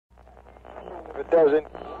8,000.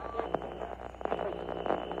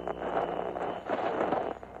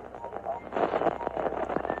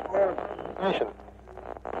 Nation.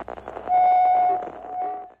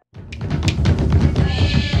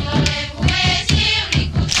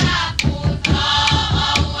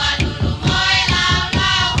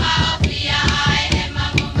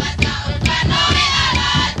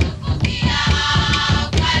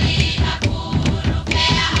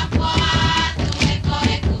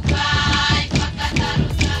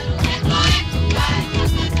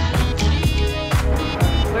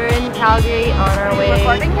 Calgary on our way.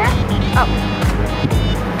 Recording here? Oh.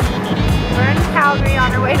 We're in Calgary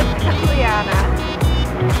on our way to Juliana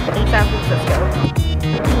In San Francisco.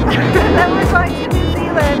 then we're going to New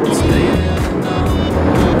Zealand.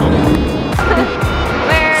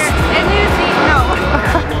 We're in New Zealand. No.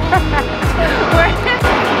 We're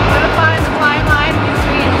gonna find the fine line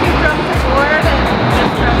between two drums aboard and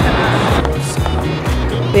just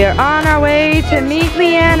drums. We are on our way to meet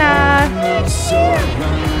Leanna.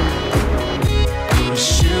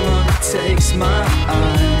 Takes my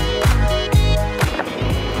eye.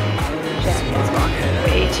 Jen is walking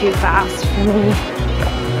way too fast for me.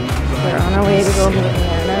 We're on our way to go meet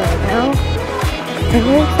Leanna right now. And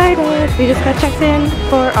we're excited. We just got checked in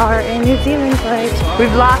for our New Zealand flight.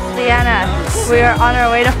 We've lost Leanna. We are on our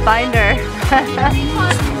way to find her.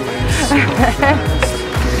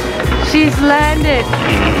 She's landed.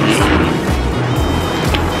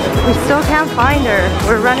 We still can't find her.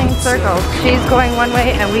 We're running circles. She's going one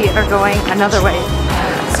way and we are going another way.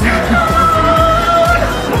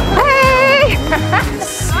 Hey!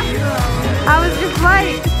 How was your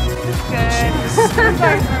flight? Good.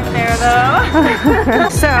 There though.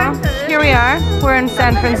 So, here we are. We're in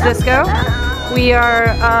San Francisco. We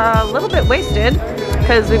are a little bit wasted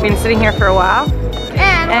because we've been sitting here for a while.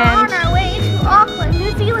 And we're on our way to Auckland,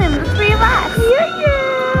 New Zealand, the three of us.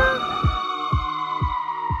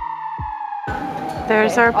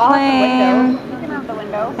 There's our plane. You can have the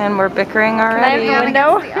window. And we're bickering already. Can I have the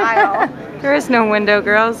window? The aisle. There is no window,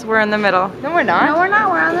 girls. We're in the middle. No, we're not. No, we're not.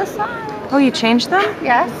 We're on this side. Oh, you changed them?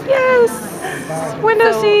 Yes. Yes.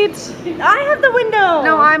 Window seats. I have the window.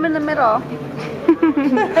 No, I'm in the middle.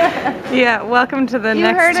 Yeah, welcome to the You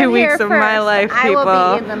next heard 2 it weeks here of my first. life, I people.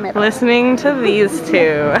 will be in the middle. Listening to these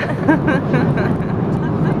two.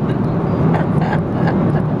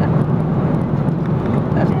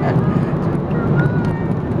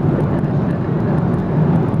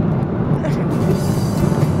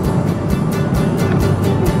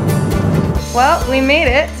 Well, we made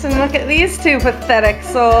it, and look at these two pathetic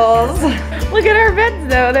souls. Look at our beds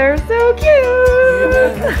though, they're so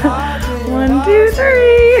cute. 1, 2, 3.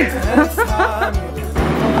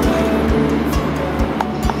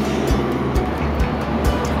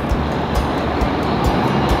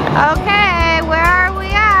 Okay, where are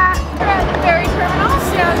we at? We're at the ferry terminal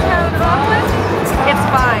downtown Auckland. It's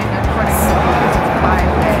fine, according to me. It's a fine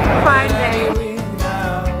day. Fine day.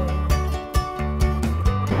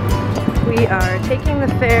 We are taking the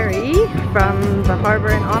ferry from the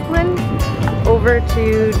harbor in Auckland over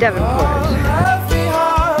to Devonport.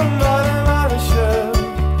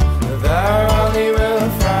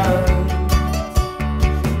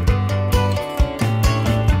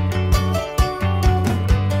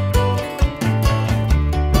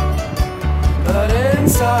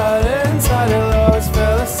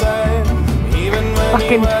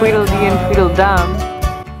 Fucking Tweedledee and Tweedledum.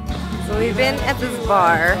 So we've been at this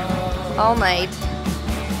bar all night.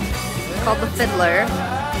 It's called the Fiddler,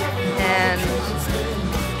 and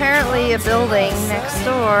apparently a building next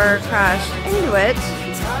door crashed into it.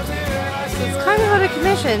 So it's kind of out of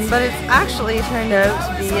commission, but it's actually turned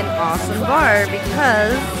out to be an awesome bar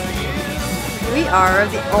because we are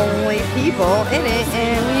the only people in it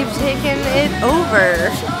and we've taken it over.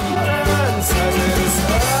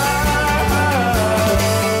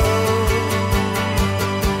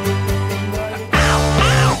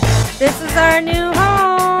 This is our new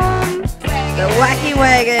home, the Wacky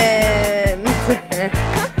Wagon.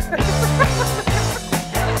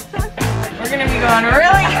 We're gonna be going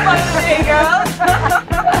really fun today, girls.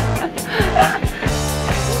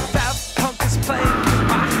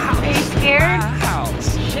 Are you scared?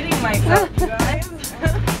 Shitting myself, you guys.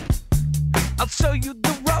 I'll show you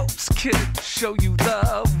the ropes, kid. Show you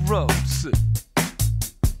the ropes.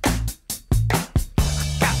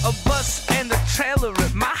 Got a bus and a trailer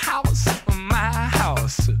at my house, my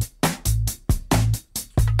house.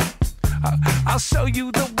 I'll show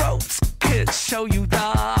you the ropes, kid. Show you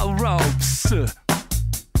the ropes.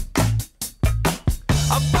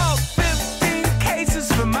 I bought 15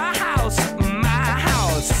 cases for my house, my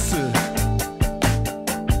house.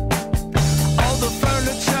 All the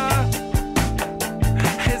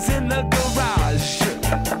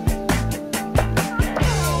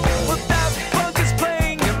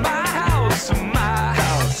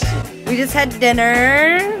just had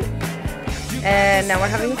dinner, and now we're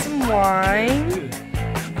having some wine,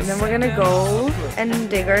 and then we're gonna go and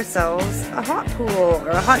dig ourselves a hot pool or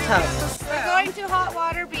a hot tub. We're going to Hot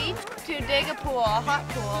Water Beach to dig a pool, a hot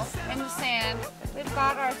pool in the sand. We've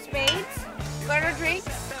got our spades, got our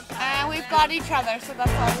drinks, and we've got each other, so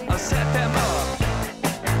that's all we do. I'll set them up.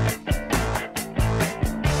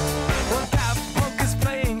 Well, that folk is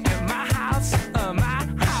playing in my house, my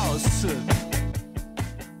house.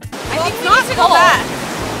 Well, it's not cold.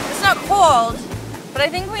 It's not cold, but I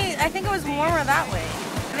think it was warmer that way.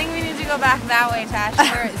 I think we need to go back that way, Tash,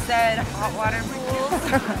 where it said hot water pools.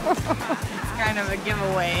 It's kind of a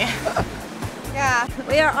giveaway. Yeah,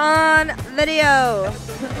 we are on video.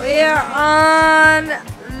 We are on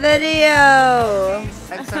video.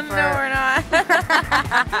 Except for... No, we're not.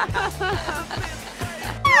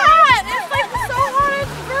 It's like so hot,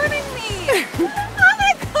 it's burning me. Oh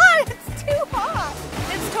my god, it's too hot.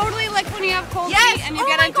 It's totally like when you have cold Yes. feet and you Oh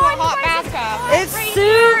get my into God, a hot you guys, bathtub. It's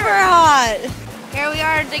super hot. Here we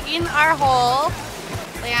are digging our hole.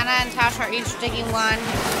 Leanna and Tash are each digging one.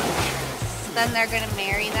 Then they're gonna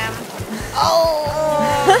marry them.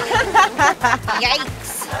 Oh!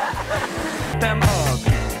 Yikes! Them up.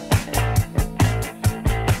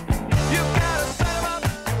 You gotta set them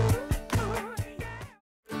up.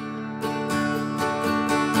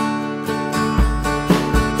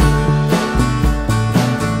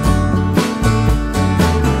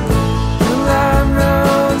 The line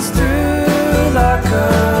runs through like a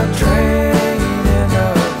train in a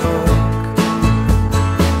book.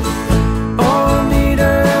 All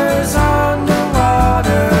meters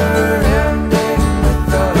underwater, ending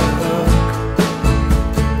with a hook.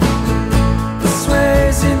 The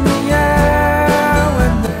sways in the air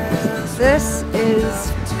when there's This is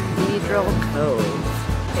Cathedral Cove.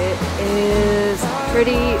 It is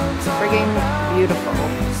pretty frigging beautiful.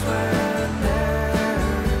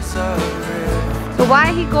 a rift. The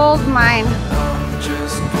Waihi Gold Mine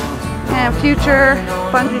Just and future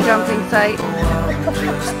bungee jumping site.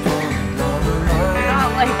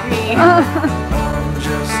 Not like me.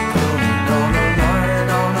 just going on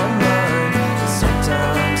a line.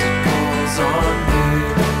 Sometimes it pulls on me.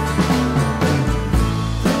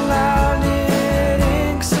 The loud it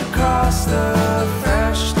inks across the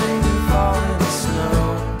freshly fallen snow.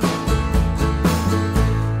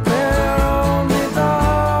 Where only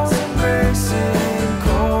those embracing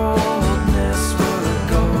coldness would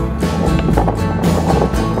go.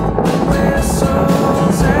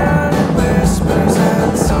 Whistles and it whispers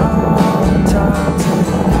and sometimes it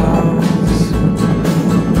howls.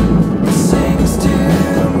 It sings to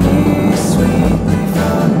me sweetly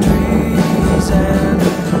from trees and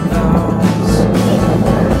boughs.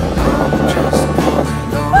 I'm just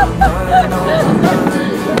going on mine,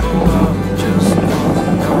 oh, I'm just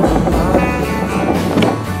going on mine.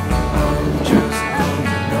 I'm just going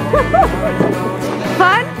on mine.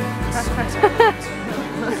 Fun?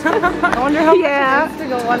 I wonder how much it is to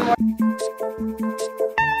go one more.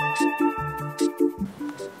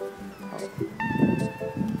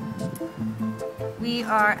 We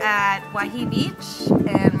are at Waihi Beach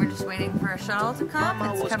and we're just waiting for a shuttle to come.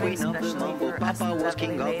 It's coming especially for us and lovely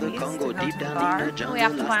babies to go to the bar. We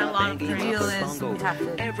have to buy a lot of The drinks. deal is we have to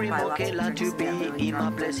buy lots of drinks to get really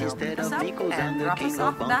drunk and they'll pick us up and drop us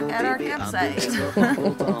off back at our campsite.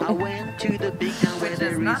 Which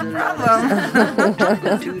is not a problem.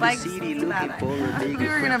 Bikes is a bad idea. We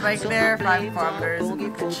were gonna bike there 5 kilometers and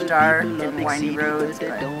it's dark and windy roads,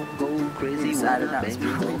 but we decided that was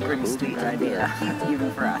probably a pretty stupid idea,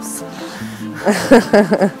 even for us.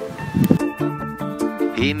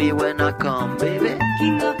 Hear me when I come, baby.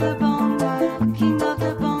 King of the bongo, king of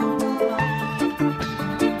the bongo.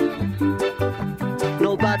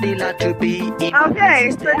 Nobody like to be in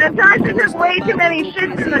Okay, so Natasha took way too many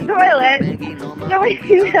shits in the toilet, so we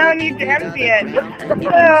now need to empty it.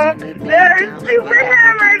 They're super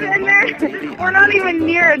hammered and we're not even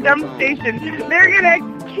near a dump station. They're gonna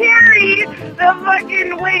carry the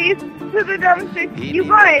fucking waste to the dump station. You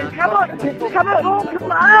guys, how about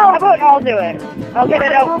I'll do it. I'll get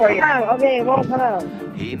it out for you. Okay, it won't come out.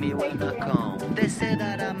 Hear me when I come. They say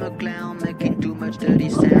that I'm a clown, making too much dirty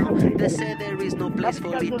sound. They say there is no place for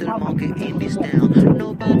little monkey in this town.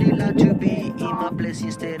 Nobody like to be in my place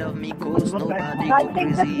instead of me, cause nobody I go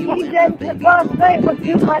think the crazy when DJ I'm baby last night was on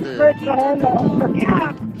too much for it to handle.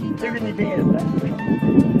 Yeah.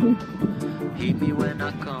 Hear me when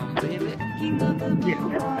I come, baby.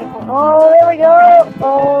 Oh, there we go.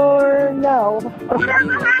 Or no. Hear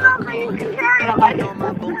me when I come. Ride on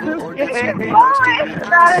my bongo or just you be Oh,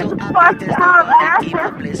 that it's fucked up. in my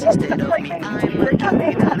place instead of me. I'm looking on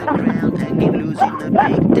the ground, hanging loose. blues in a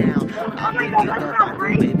big town. I'm the king of bongo,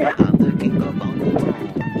 baby. I'm the king of bongo bong.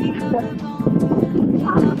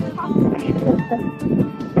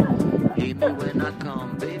 Hit me when I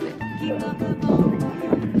come, baby.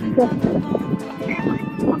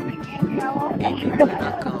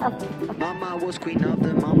 Mama was queen of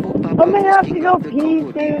the mambo, Papa I'm gonna was have to king go of the pee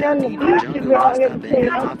Congo. soon on the Deep beach jungle, if you're all Rasta gonna band, say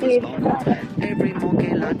half is bongo. Every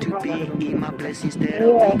monkey like to be in my place instead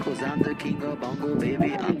of me, cause I'm the king of bongo,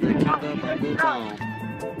 baby. I'm the king of bongo bong.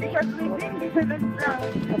 Because we've been to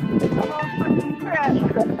the whole fucking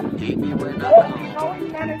trip. Hit me when I We've come. only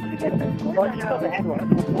managed to get the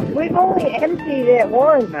We've only emptied it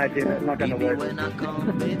once. Hit me when I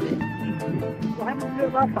come, baby.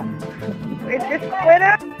 It just split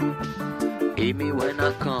up. Hit me when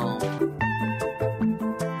I come.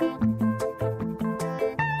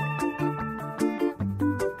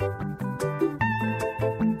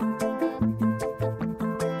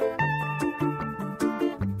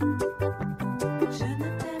 Je ne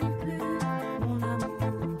t'aime plus, mon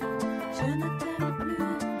amour. Je ne t'aime plus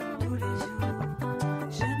tous les jours.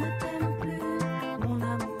 Je ne t'aime plus, mon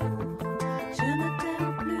amour. Je ne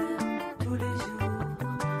t'aime plus tous les jours.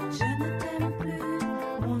 Je ne t'aime plus,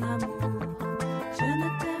 mon amour. Je ne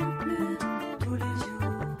t'aime plus tous les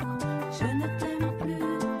jours. Je ne t'aime plus,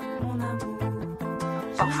 mon amour.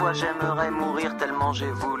 Parfois j'aimerais mourir tellement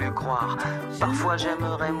j'ai voulu croire. Parfois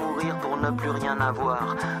j'aimerais mourir pour ne plus rien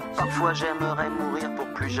avoir. Parfois j'aimerais mourir pour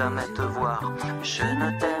plus jamais te voir. Je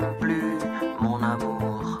ne t'aime plus, mon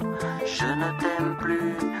amour. Je ne t'aime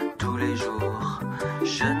plus tous les jours.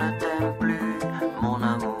 Je ne t'aime plus, mon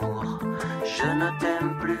amour. Je ne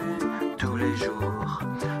t'aime plus tous les jours.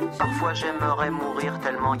 Parfois j'aimerais mourir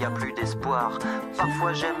tellement y a plus d'espoir.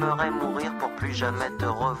 Parfois j'aimerais mourir pour plus jamais te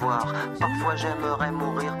revoir. Parfois j'aimerais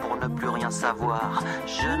mourir pour ne plus rien savoir.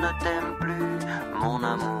 Je ne t'aime plus, mon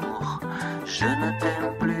amour. Je ne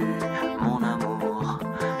t'aime plus, mon amour.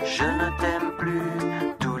 Je ne t'aime plus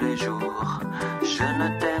tous les jours. Je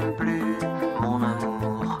ne t'aime plus, mon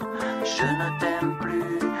amour. Je ne t'aime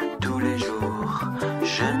plus tous les jours.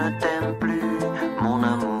 Je ne t'aime plus, mon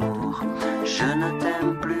amour. Je ne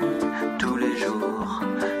t'aime plus tous les jours.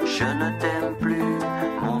 Je ne t'aime plus.